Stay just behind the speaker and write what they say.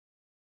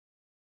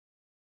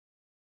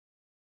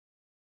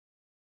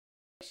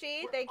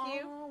Thank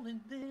you. All in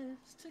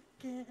this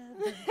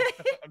together.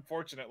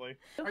 Unfortunately.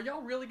 Are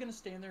y'all really gonna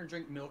stand there and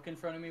drink milk in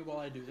front of me while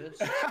I do this?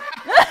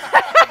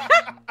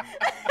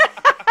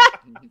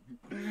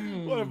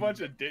 What a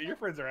bunch of your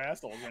friends are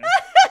assholes, man.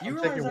 You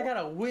realize I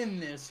gotta win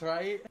this,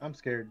 right? I'm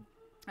scared.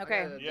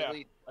 Okay. Yeah,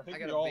 I think we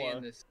gotta all be are.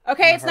 in this.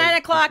 Okay, My it's heart 9 is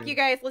o'clock, pumping. you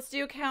guys. Let's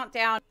do a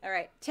countdown. All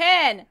right.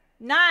 10,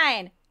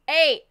 9,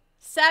 8,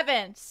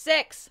 7,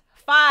 6,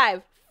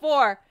 5,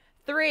 4,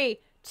 3,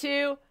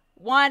 2,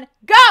 1,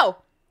 go!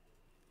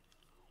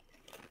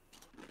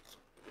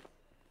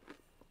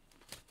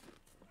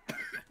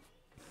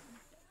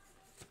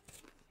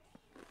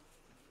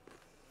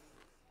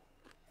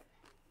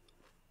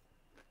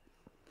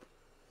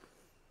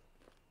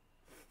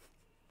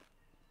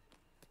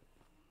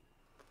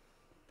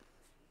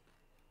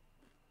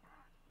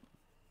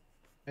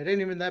 It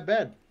ain't even that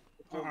bad.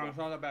 It's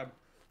not that bad.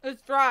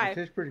 It's It dry.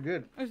 tastes pretty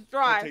good. It's It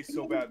dry. tastes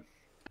so bad.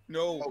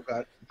 No. Oh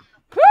god.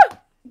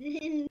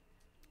 Whew!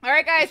 All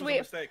right, guys. This was a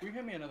mistake. Can you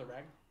hand me another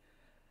rag?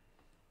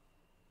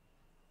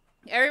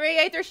 Everybody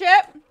ate their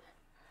shit. This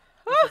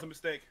Whew! was a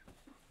mistake.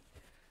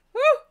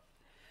 Whew!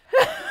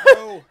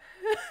 No.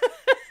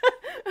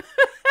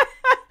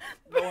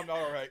 No, I'm not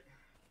alright.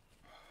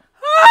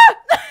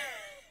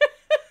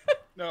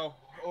 No.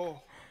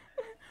 Oh.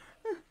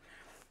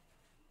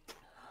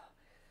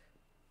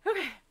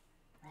 Okay.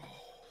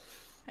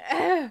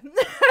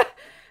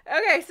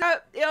 Okay, so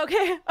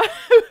okay.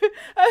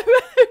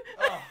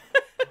 Oh.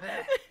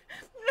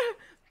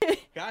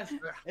 Guys,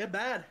 it's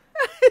bad.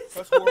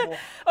 That's horrible.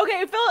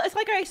 Okay, it's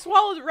like I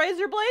swallowed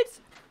razor blades.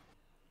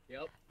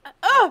 Yep.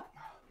 Oh,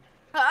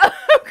 I'm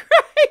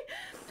crying.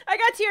 I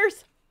got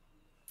tears.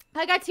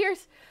 I got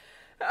tears.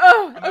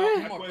 Oh, I'm out.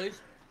 okay. One more,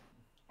 please.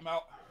 I'm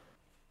out.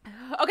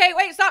 Okay,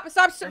 wait, stop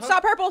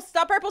purple.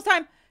 Stop purple's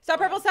time. Stop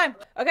purple's time.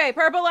 Okay,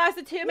 purple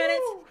lasted 2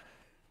 minutes.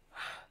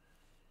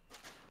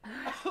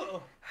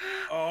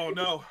 Oh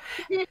no.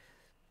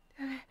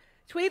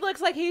 Tweed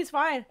looks like he's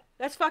fine.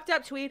 That's fucked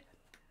up, Tweed.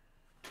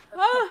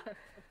 Oh.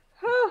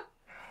 Oh.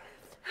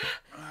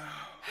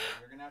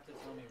 You're gonna have to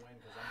tell me when,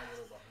 because I'm a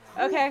little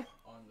behind. Okay.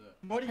 On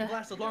the... What, you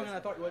lasted longer than I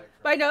thought you would.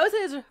 My nose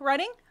is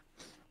running.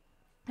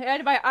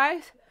 And my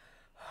eyes.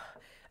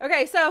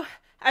 Okay, so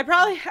I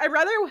rather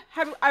Oh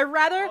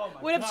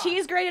my would have God.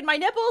 cheese grated my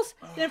nipples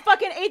than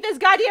fucking ate this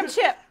goddamn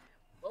chip.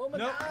 Oh my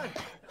Nope. god.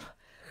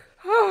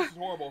 This is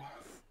horrible.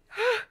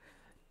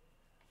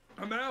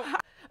 I'm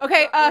out.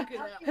 Okay,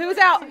 who's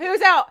out?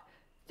 Who's out?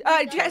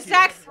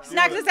 Stacks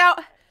is out.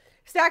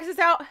 Stacks is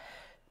out.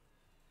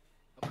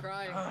 I'm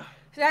crying.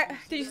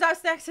 Did you stop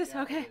Stacks?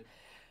 Okay.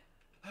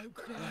 I'm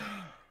crying.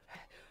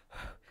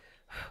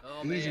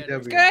 Oh Easy man.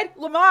 W. Good.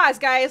 Lamaze,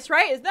 guys,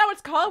 right? Isn't that what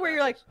it's called? Where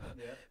you're like,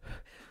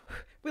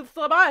 with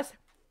Lamaze.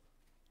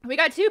 We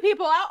got 2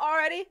 people out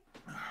already.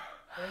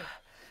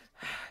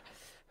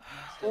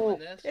 Still in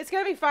this? It's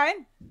gonna be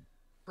fine.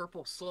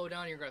 Purple, slow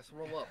down. You're gonna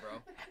throw up, bro.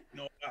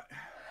 No,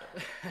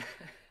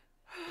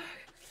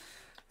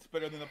 it's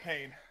better than the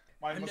pain.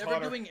 Mine I'm was never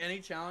hotter. doing any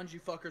challenge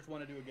you fuckers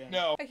want to do again.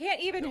 No. I can't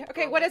even.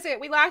 Okay, what is it?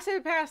 We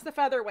lasted past the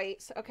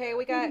featherweights. Okay,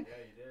 we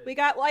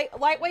got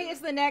lightweight is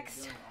the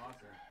next.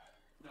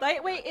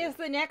 Lightweight is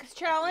the next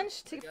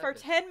challenge for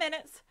 10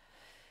 minutes.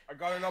 I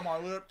got it on my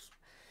lips.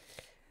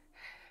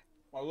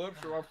 My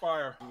lips are on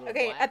fire.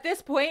 Okay, at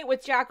this point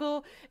with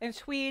Jackal and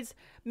Tweed's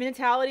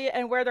mentality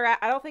and where they're at,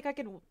 I don't think I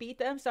can beat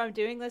them. So I'm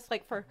doing this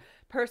like for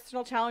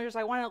personal challenges.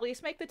 I want to at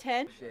least make the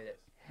 10. Shit.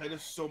 That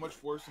is so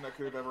much worse than I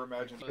could have ever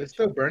imagined. It's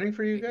still burning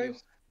for you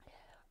guys?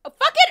 Oh,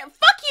 fuck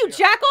you,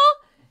 Jackal.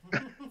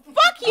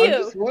 Fuck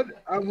you.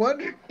 I'm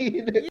wondering.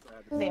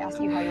 They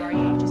ask you how you are,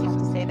 you just have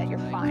to say that you're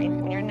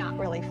fine when you're not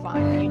really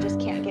fine. You just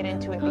can't get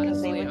into it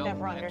because they Honestly, would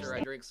never after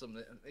understand.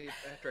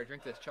 after I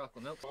drink this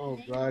chocolate milk. Oh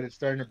god, it's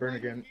starting to burn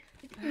again.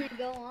 It's gonna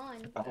go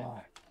on. Oh.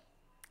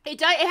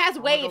 It has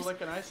I'm gonna go waves.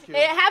 lick an ice cube.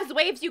 It has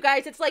waves, you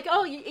guys. It's like,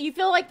 oh, you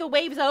feel like the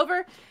wave's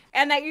over,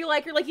 and that you're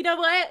like, you know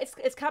what?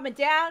 It's coming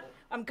down.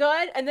 I'm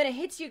good, and then it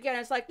hits you again.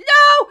 It's like,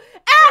 no,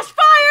 ash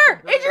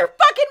fire in your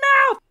fucking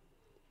mouth.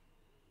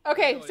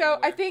 Okay, Go so I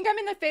anywhere. think I'm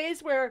in the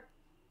phase where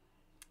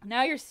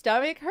now your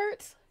stomach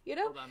hurts. You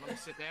know, Hold on, let me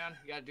sit down.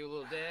 You gotta do a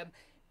little dab.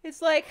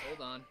 it's like, Hold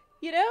on.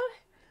 you know,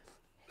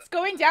 it's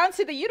going down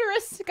to the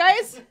uterus,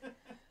 guys.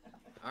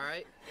 All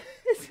right.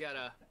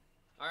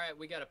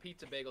 We got a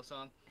pizza bagel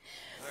song.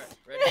 All right,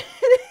 ready?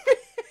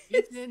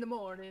 Pizza in the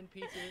morning,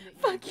 pizza in the evening.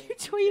 Fuck you,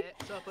 Tweed.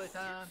 At supper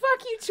time.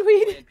 Fuck you,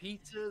 Tweed. When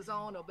pizza's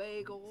on a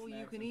bagel,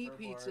 you can eat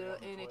pizza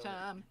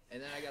anytime. And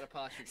then I got a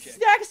posture check.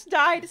 Stacks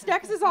died.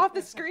 Stacks is off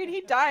the screen.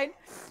 He died.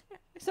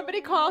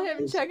 Somebody call him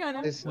and check on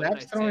him. Is What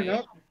did Snaps I throwing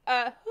say?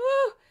 up?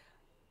 Whew.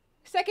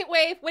 Second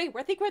wave. Wait,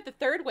 I think we're at the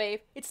 3rd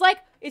wave. It's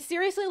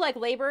seriously like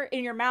labor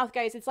in your mouth,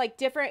 guys. It's like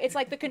different. It's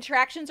like the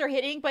contractions are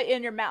hitting, but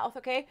in your mouth,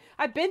 okay?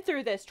 I've been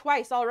through this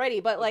twice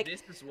already, but like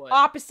This is what,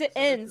 opposite so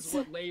ends. This is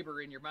what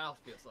labor in your mouth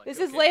feels like. This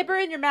is Okay, labor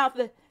in your mouth,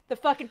 the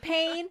fucking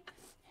pain,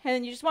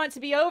 and you just want it to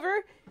be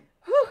over.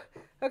 Whew.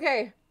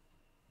 Okay.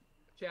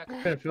 Check.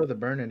 I can't feel the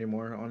burn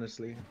anymore,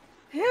 honestly.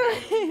 Who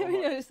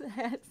knows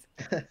that?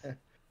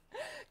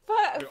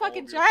 all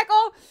Fucking good.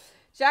 Jackal.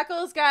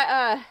 Jackal's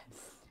got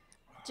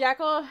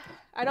Jackal,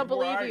 I don't More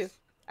believe you. ice.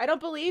 I don't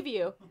believe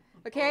you.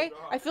 Okay? Oh,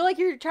 God. I feel like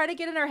you're trying to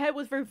get in our head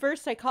with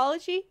reverse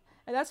psychology,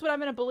 and that's what I'm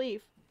gonna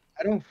believe.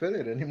 I don't feel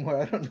it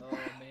anymore. I don't know. Oh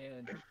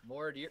man,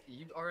 Mord,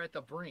 you are at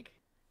the brink.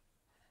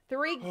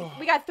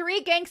 We got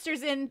 3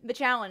 gangsters in the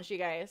challenge, you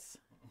guys.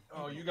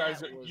 Oh, you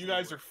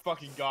guys are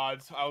fucking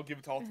gods. I'll give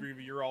it to all 3 of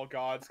you. You're all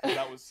gods. 'Cause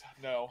that was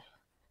no.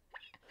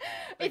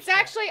 It's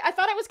actually, I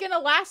thought it was gonna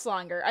last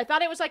longer. I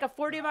thought it was like a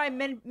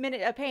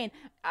 45-minute of pain.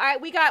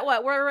 We got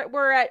what?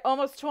 We're at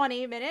almost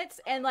 20 minutes,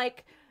 and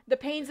like the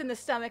pain's in the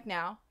stomach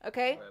now.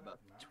 Okay. We're at about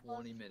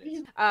 20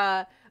 minutes.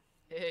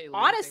 Hey, Lee,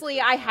 Honestly,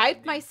 thanks I for the hyped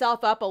time,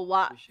 myself up a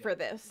lot Appreciate for it.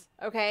 this.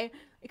 Okay,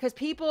 because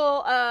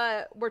people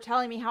were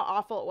telling me how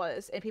awful it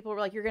was, and people were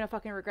like, "You're gonna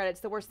fucking regret it. It's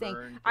the worst thing."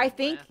 Burn I didn't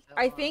think last that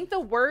I long. think the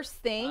worst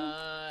thing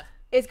Uh,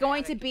 is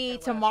going to Panic be didn't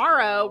last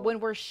tomorrow long. when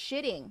we're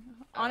shitting.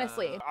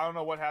 Honestly, I don't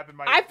know what happened.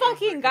 I it was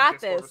fucking the got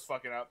Discord this. was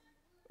fucking up.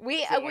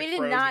 we so it, we like, did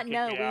froze not and kicked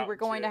know me we out were and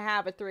going to shit.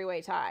 have a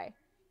 3-way tie.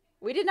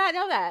 We did not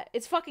know that.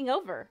 It's fucking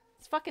over.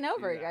 It's fucking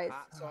over, do you that guys.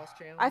 hot sauce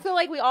challenge. I feel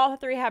like we all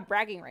 3 have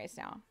bragging rights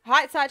now.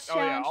 Hot sauce Oh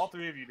yeah, challenge. all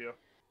 3 of you do.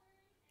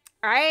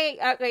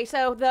 Okay,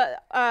 so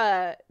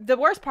the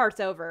worst part's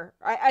over,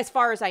 as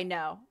far as I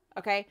know.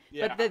 Okay,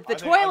 Yeah, but the I think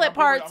toilet I'm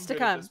parts good to at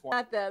come. this point.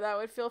 Not that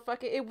would feel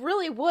fucking. It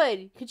really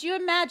would. Could you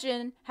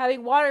imagine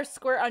having water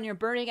squirt on your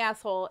burning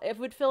asshole? It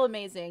would feel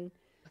amazing.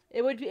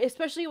 It would,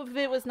 especially if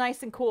it was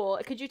nice and cool.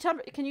 Could you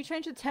can you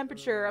change the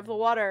temperature of the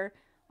water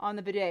on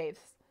the bidets?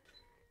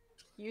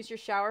 Use your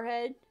shower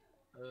head.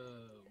 Oh,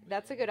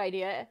 That's a man. good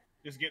idea.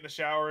 Just get in the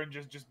shower and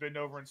just bend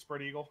over and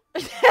spread eagle.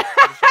 The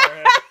shower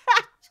head.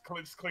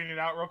 Just clean it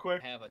out real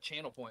quick. I have a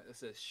channel point that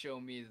says "Show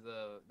me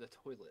the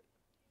toilet."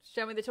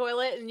 Show me the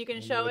toilet, and you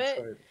can show Let's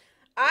it.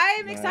 try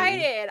I'm Nice.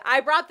 excited. I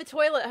brought the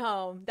toilet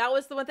home. That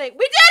was the one thing.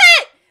 We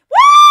did it!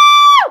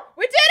 Woo!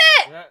 We did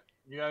it! Yeah,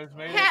 you guys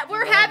made Ha- it.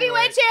 we're You heavyweight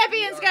made it.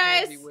 champions, We are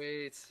guys.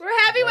 heavyweights. We're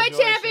heavyweight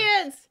Congratulations.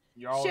 champions.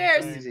 You're all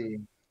Cheers. insane. Easy.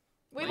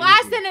 We Easy.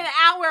 lasted an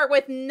hour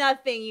with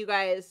nothing, you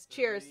guys.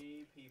 Cheers.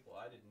 3 people.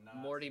 I did not.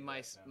 Morty, see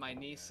my that my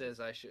coming, niece man. says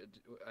I should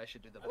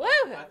do the. Woo!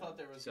 I thought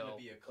there was So gonna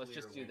be a let's clear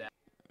just do winner. that.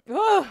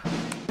 Woo! Woo!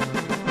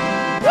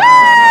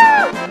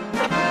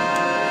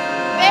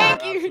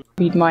 Thank you.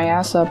 Beat my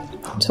ass up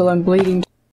till I'm bleeding.